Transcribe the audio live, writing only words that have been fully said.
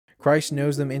Christ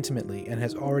knows them intimately and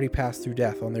has already passed through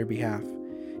death on their behalf.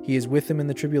 He is with them in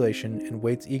the tribulation and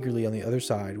waits eagerly on the other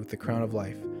side with the crown of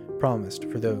life promised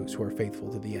for those who are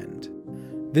faithful to the end.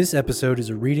 This episode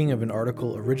is a reading of an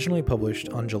article originally published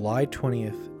on July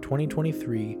 20th,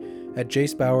 2023 at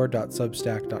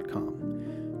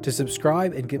jacebauer.substack.com. To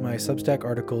subscribe and get my Substack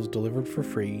articles delivered for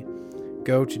free,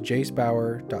 go to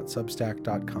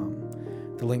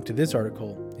jacebauer.substack.com. The link to this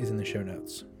article is in the show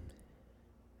notes.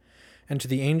 And to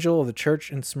the angel of the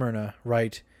church in Smyrna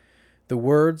write, "The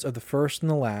words of the first and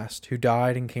the last, who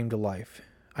died and came to life.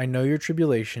 I know your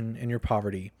tribulation and your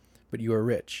poverty, but you are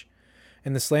rich,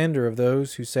 and the slander of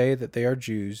those who say that they are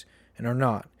Jews and are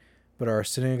not, but are a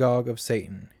synagogue of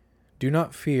Satan. Do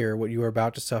not fear what you are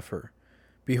about to suffer.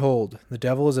 Behold, the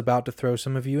devil is about to throw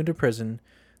some of you into prison,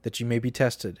 that you may be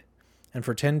tested, and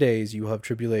for 10 days you will have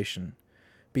tribulation.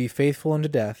 Be faithful unto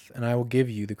death, and I will give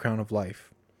you the crown of life.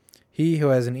 He who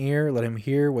has an ear, let him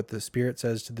hear what the Spirit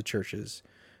says to the churches.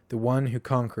 The one who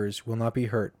conquers will not be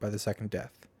hurt by the second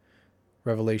death."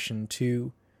 Revelation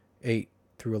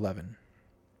 2:8-11.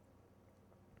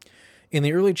 In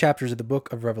the early chapters of the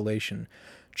book of Revelation,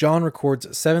 John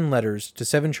records 7 letters to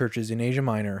 7 churches in Asia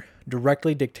Minor,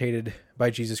 directly dictated by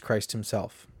Jesus Christ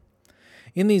himself.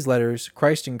 In these letters,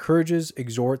 Christ encourages,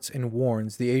 exhorts, and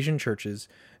warns the Asian churches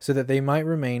so that they might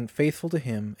remain faithful to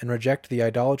him and reject the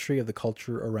idolatry of the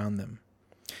culture around them.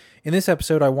 In this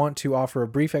episode, I want to offer a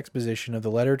brief exposition of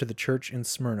the letter to the church in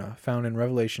Smyrna, found in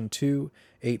Revelation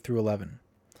 2:8-11.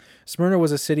 Smyrna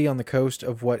was a city on the coast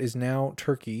of what is now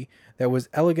Turkey that was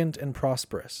elegant and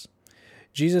prosperous.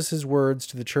 Jesus' words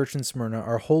to the church in Smyrna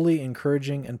are wholly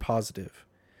encouraging and positive.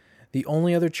 The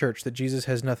only other church that Jesus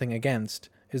has nothing against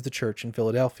is the church in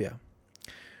Philadelphia.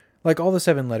 Like all the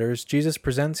 7 letters, Jesus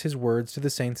presents his words to the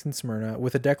saints in Smyrna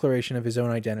with a declaration of his own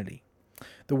identity.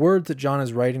 The words that John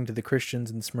is writing to the Christians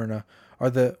in Smyrna are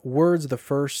the words of the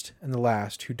first and the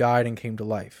last who died and came to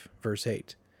life, verse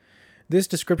 8. This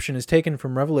description is taken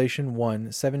from Revelation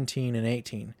 1:17 and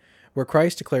 18, where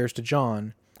Christ declares to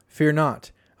John, "Fear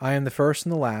not, I am the first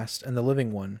and the last and the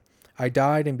living one. I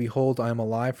died, and behold, I am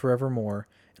alive forevermore,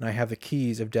 and I have the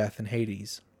keys of death and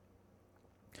Hades."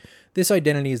 This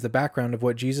identity is the background of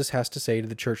what Jesus has to say to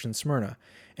the church in Smyrna,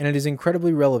 and it is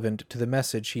incredibly relevant to the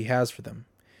message he has for them.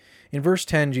 In verse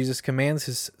 10, Jesus commands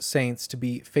his saints to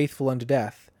be faithful unto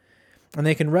death, and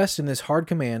they can rest in this hard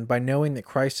command by knowing that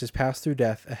Christ has passed through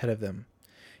death ahead of them.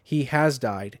 He has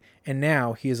died, and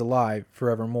now he is alive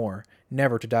forevermore,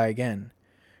 never to die again.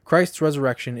 Christ's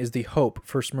resurrection is the hope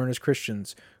for Smyrna's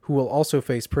Christians, who will also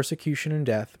face persecution and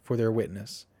death for their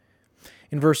witness.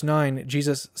 In verse 9,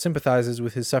 Jesus sympathizes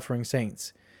with his suffering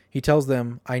saints. He tells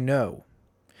them, "I know."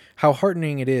 How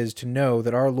heartening it is to know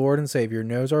that our Lord and Savior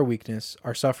knows our weakness,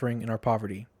 our suffering, and our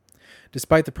poverty.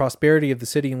 Despite the prosperity of the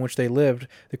city in which they lived,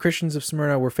 the Christians of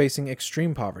Smyrna were facing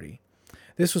extreme poverty.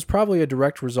 This was probably a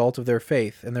direct result of their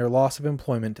faith and their loss of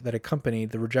employment that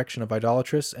accompanied the rejection of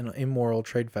idolatrous and immoral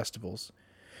trade festivals.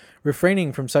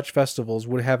 Refraining from such festivals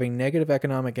would have a negative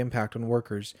economic impact on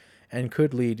workers and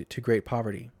could lead to great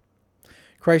poverty.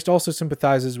 Christ also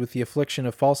sympathizes with the affliction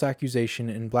of false accusation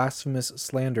and blasphemous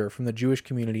slander from the Jewish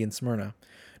community in Smyrna,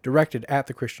 directed at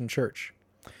the Christian church.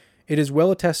 It is well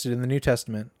attested in the New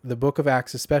Testament, the book of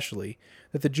Acts especially,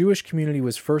 that the Jewish community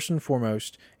was first and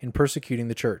foremost in persecuting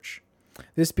the church.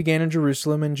 This began in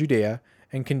Jerusalem and Judea,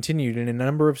 and continued in a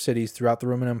number of cities throughout the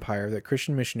Roman Empire that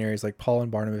Christian missionaries like Paul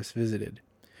and Barnabas visited.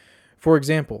 For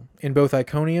example, in both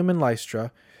Iconium and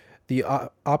Lystra, the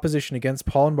opposition against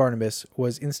Paul and Barnabas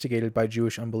was instigated by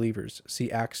Jewish unbelievers.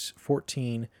 See Acts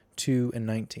 14:2 and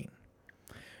 19.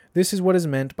 This is what is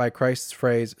meant by Christ's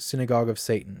phrase, synagogue of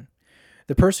Satan.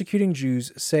 The persecuting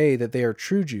Jews say that they are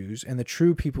true Jews and the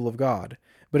true people of God,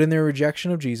 but in their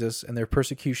rejection of Jesus and their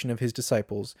persecution of his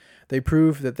disciples, they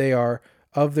prove that they are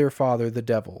of their father the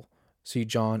devil. See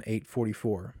John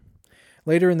 8:44.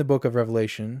 Later in the book of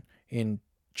Revelation, in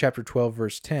chapter 12,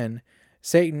 verse 10,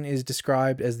 Satan is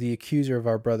described as the accuser of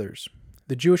our brothers.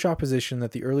 The Jewish opposition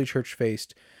that the early church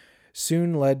faced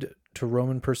soon led to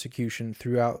Roman persecution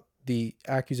throughout the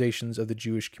accusations of the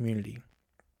Jewish community.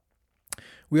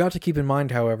 We ought to keep in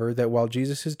mind, however, that while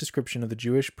Jesus' description of the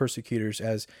Jewish persecutors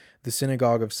as the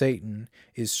synagogue of Satan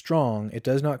is strong, it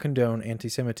does not condone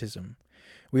anti-Semitism.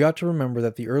 We ought to remember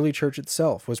that the early church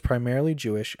itself was primarily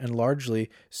Jewish and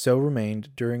largely so remained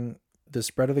during the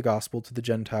spread of the gospel to the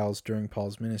Gentiles during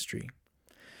Paul's ministry.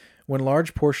 When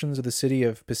large portions of the city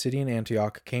of Pisidian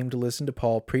Antioch came to listen to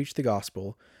Paul preach the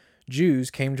gospel,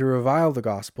 Jews came to revile the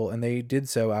gospel, and they did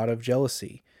so out of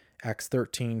jealousy. Acts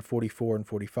 13:44 and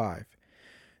 45.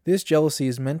 This jealousy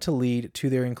is meant to lead to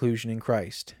their inclusion in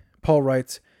Christ. Paul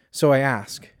writes, So I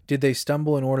ask, did they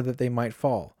stumble in order that they might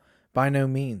fall? By no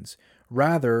means.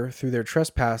 Rather, through their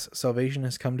trespass, salvation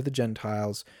has come to the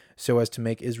Gentiles, so as to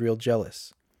make Israel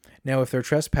jealous. Now, if their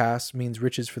trespass means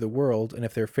riches for the world, and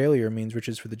if their failure means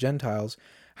riches for the Gentiles,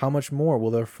 how much more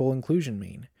will their full inclusion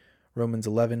mean? Romans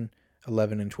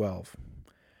 11:11 and 12.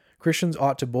 Christians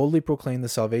ought to boldly proclaim the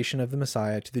salvation of the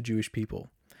Messiah to the Jewish people.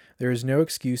 There is no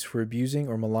excuse for abusing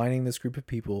or maligning this group of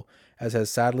people, as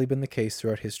has sadly been the case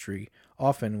throughout history,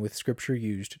 often with Scripture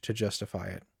used to justify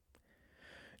it.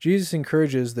 Jesus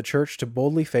encourages the church to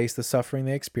boldly face the suffering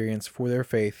they experience for their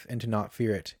faith and to not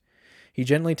fear it. He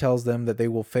gently tells them that they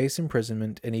will face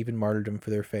imprisonment and even martyrdom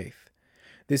for their faith.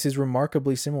 This is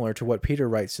remarkably similar to what Peter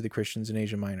writes to the Christians in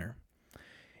Asia Minor.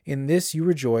 In this you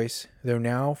rejoice, though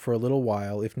now for a little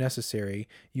while, if necessary,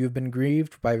 you have been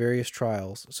grieved by various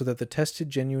trials, so that the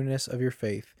tested genuineness of your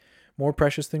faith, more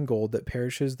precious than gold that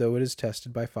perishes though it is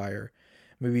tested by fire,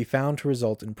 may be found to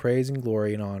result in praise and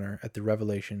glory and honor at the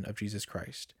revelation of Jesus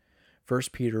Christ.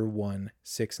 1 Peter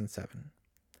 1:6 and 7.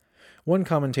 One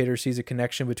commentator sees a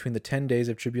connection between the 10 days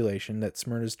of tribulation that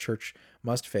Smyrna's church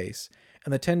must face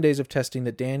and the 10 days of testing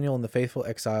that Daniel and the faithful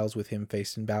exiles with him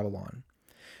faced in Babylon.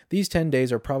 These 10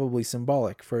 days are probably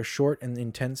symbolic for a short and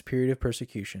intense period of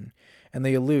persecution, and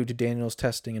they allude to Daniel's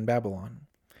testing in Babylon.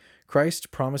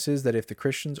 Christ promises that if the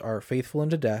Christians are faithful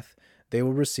unto death, they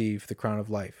will receive the crown of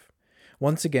life.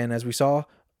 Once again, as we saw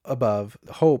above,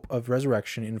 the hope of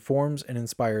resurrection informs and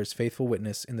inspires faithful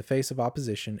witness in the face of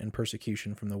opposition and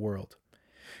persecution from the world.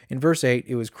 In verse 8,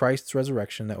 it was Christ's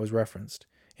resurrection that was referenced.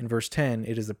 In verse 10,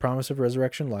 it is the promise of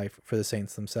resurrection life for the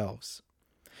saints themselves.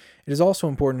 It is also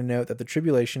important to note that the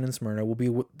tribulation in Smyrna will be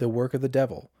the work of the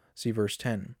devil. See verse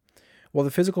 10. While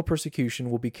the physical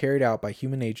persecution will be carried out by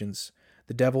human agents,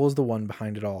 the devil is the one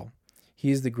behind it all.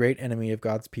 He is the great enemy of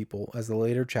God's people, as the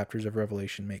later chapters of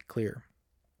Revelation make clear.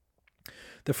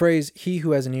 The phrase, "He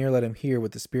who has an ear, let him hear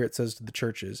what the Spirit says to the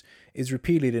churches," is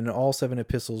repeated in all 7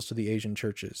 epistles to the Asian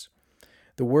churches.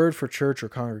 The word for church or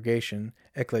congregation,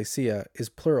 ekklesia, is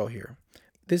plural here.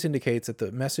 This indicates that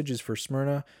the message is for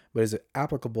Smyrna, but is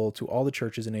applicable to all the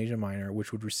churches in Asia Minor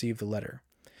which would receive the letter.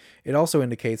 It also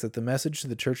indicates that the message to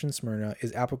the church in Smyrna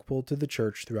is applicable to the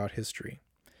church throughout history.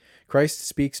 Christ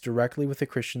speaks directly with the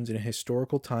Christians in a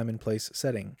historical time and place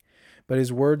setting, but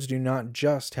his words do not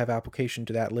just have application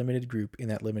to that limited group in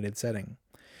that limited setting.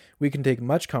 We can take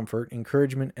much comfort,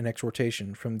 encouragement, and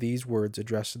exhortation from these words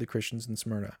addressed to the Christians in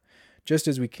Smyrna, just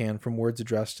as we can from words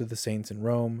addressed to the saints in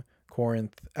Rome,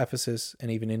 Corinth, Ephesus, and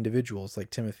even individuals like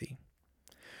Timothy.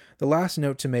 The last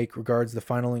note to make regards the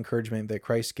final encouragement that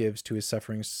Christ gives to his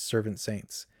suffering servant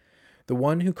saints. The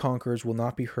one who conquers will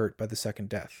not be hurt by the second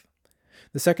death.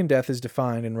 The second death is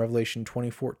defined in Revelation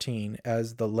 20:14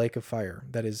 as the lake of fire,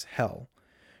 that is, hell.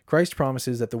 Christ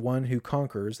promises that the one who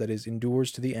conquers, that is,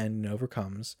 endures to the end and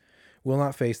overcomes, will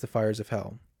not face the fires of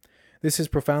hell. This is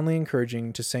profoundly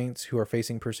encouraging to saints who are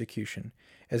facing persecution,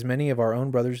 as many of our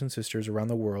own brothers and sisters around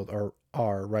the world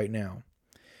are right now.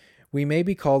 We may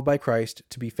be called by Christ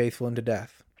to be faithful unto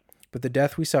death, but the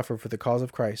death we suffer for the cause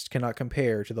of Christ cannot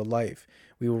compare to the life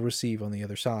we will receive on the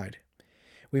other side.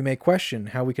 We may question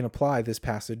how we can apply this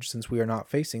passage since we are not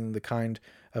facing the kind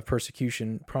of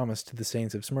persecution promised to the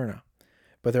saints of Smyrna,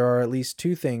 but there are at least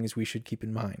 2 things we should keep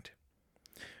in mind.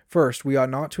 First, we ought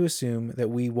not to assume that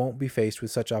we won't be faced with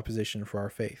such opposition for our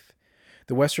faith.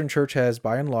 The Western Church has,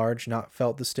 by and large, not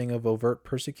felt the sting of overt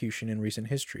persecution in recent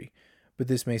history, but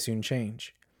this may soon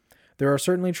change. There are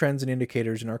certainly trends and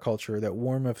indicators in our culture that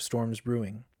warn of storms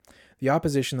brewing. The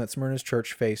opposition that Smyrna's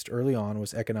church faced early on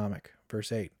was economic,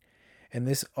 verse 8, and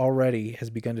this already has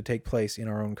begun to take place in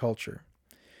our own culture.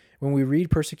 When we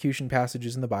read persecution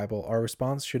passages in the Bible, our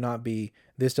response should not be,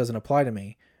 "This doesn't apply to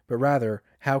me," but rather,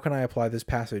 "How can I apply this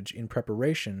passage in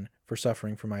preparation for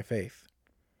suffering for my faith?"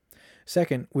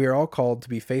 Second, we are all called to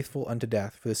be faithful unto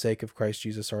death for the sake of Christ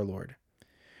Jesus our Lord.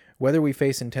 Whether we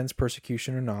face intense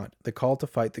persecution or not, the call to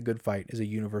fight the good fight is a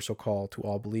universal call to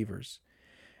all believers.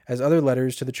 As other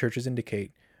letters to the churches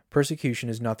indicate, persecution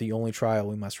is not the only trial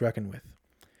we must reckon with.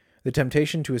 The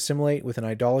temptation to assimilate with an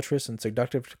idolatrous and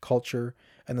seductive culture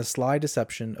and the sly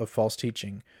deception of false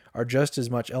teaching are just as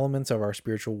much elements of our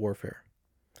spiritual warfare.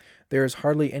 There is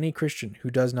hardly any Christian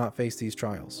who does not face these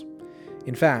trials.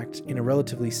 In fact, in a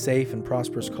relatively safe and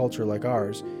prosperous culture like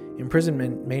ours,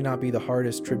 imprisonment may not be the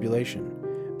hardest tribulation,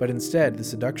 but instead the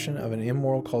seduction of an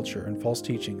immoral culture and false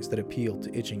teachings that appeal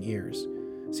to itching ears.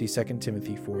 See 2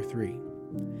 Timothy 4:3.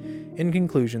 In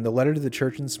conclusion, the letter to the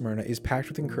church in Smyrna is packed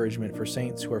with encouragement for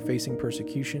saints who are facing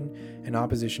persecution and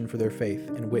opposition for their faith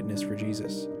and witness for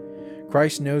Jesus.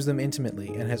 Christ knows them intimately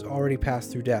and has already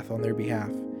passed through death on their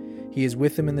behalf. He is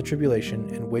with them in the tribulation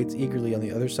and waits eagerly on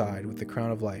the other side with the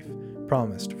crown of life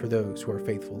promised for those who are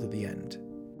faithful to the end.